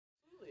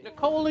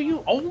Nicole, are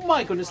you? Oh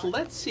my goodness,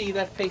 let's see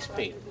that face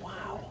paint.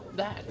 Wow,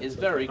 that is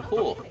very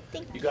cool.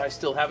 You guys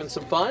still having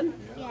some fun?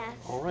 Yes.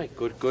 All right,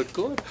 good, good,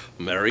 good.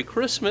 Merry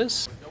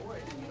Christmas.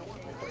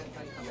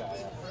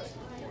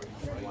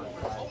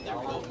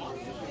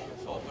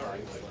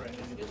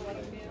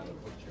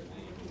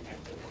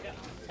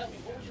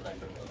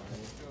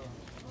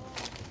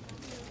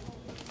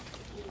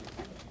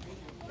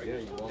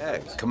 Yeah,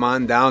 come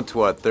on down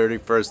to our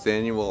 31st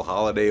annual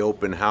holiday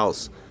open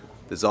house.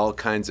 There's all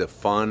kinds of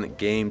fun,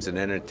 games, and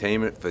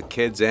entertainment for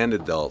kids and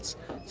adults.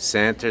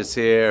 Santa's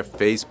here,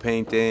 face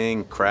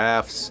painting,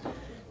 crafts,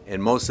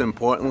 and most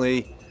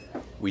importantly,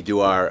 we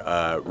do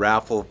our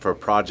raffle for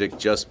Project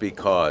Just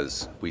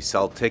Because. We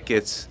sell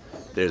tickets.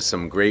 There's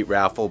some great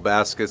raffle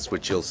baskets,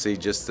 which you'll see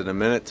just in a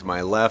minute to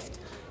my left,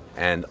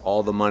 and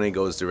all the money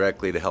goes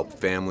directly to help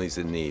families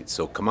in need.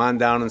 So come on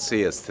down and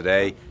see us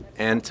today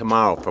and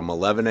tomorrow from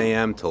 11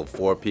 a.m. till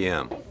 4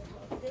 p.m.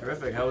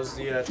 Terrific. How was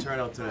the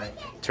turnout today?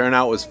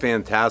 Turnout was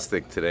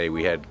fantastic today.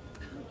 We had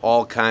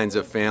all kinds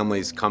of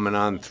families coming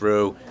on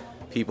through,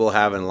 people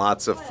having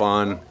lots of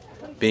fun,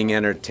 being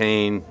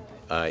entertained,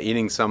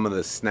 eating some of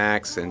the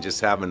snacks, and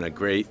just having a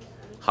great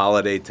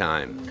holiday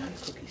time.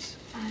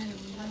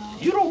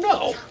 You don't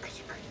know?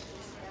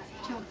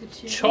 Chocolate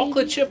chip.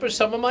 Chocolate chip are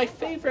some of my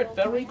favorite.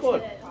 Very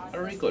good.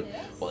 Very good.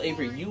 Well,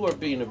 Avery, you are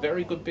being a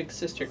very good big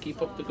sister.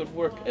 Keep up the good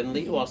work. And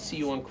Leo, I'll see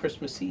you on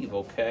Christmas Eve,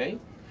 okay?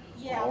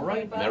 Yeah. All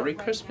right. Merry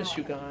Christmas,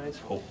 you guys.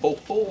 Ho, ho,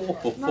 ho,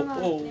 ho, ho,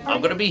 ho.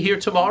 I'm going to be here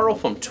tomorrow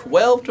from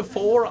 12 to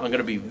 4. I'm going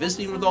to be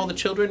visiting with all the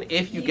children.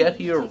 If you get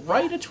here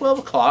right at 12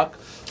 o'clock,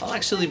 I'll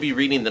actually be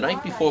reading the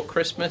night before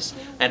Christmas,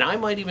 and I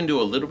might even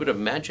do a little bit of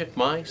magic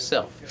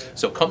myself.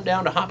 So come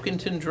down to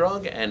Hopkinton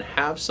Drug and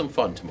have some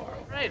fun tomorrow.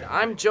 All right,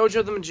 I'm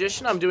Jojo the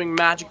Magician. I'm doing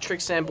magic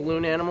tricks and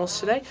balloon animals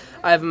today.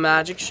 I have a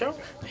magic show.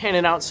 I'm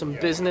handing out some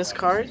business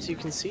cards. You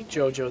can see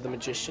Jojo the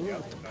Magician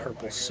with the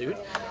purple suit.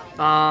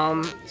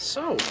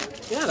 So,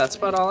 yeah, that's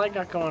about all I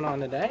got going on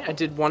today. I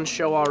did one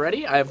show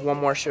already. I have one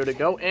more show to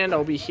go, and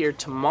I'll be here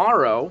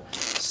tomorrow,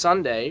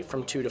 Sunday,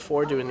 from 2 to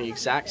 4, doing the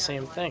exact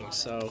same thing.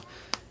 So,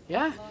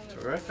 yeah.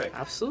 Terrific.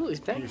 Absolutely.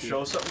 Thank you. Can you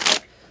show us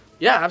something?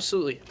 Yeah,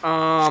 absolutely.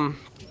 I'll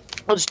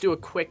just do a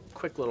quick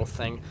little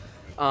thing.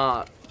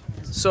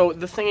 So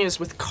the thing is,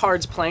 with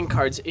cards, playing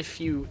cards, if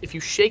you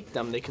shake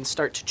them, they can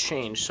start to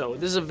change. So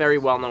this is a very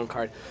well-known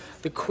card.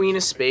 The Queen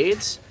of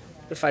Spades,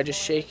 if I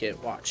just shake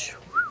it, watch.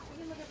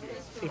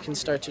 It can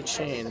start to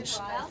change.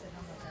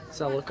 Does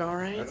that look all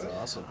right? That's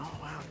awesome. Oh,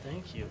 wow,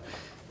 thank you.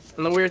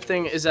 And the weird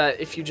thing is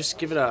that if you just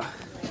give it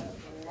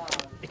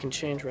it can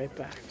change right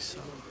back, so...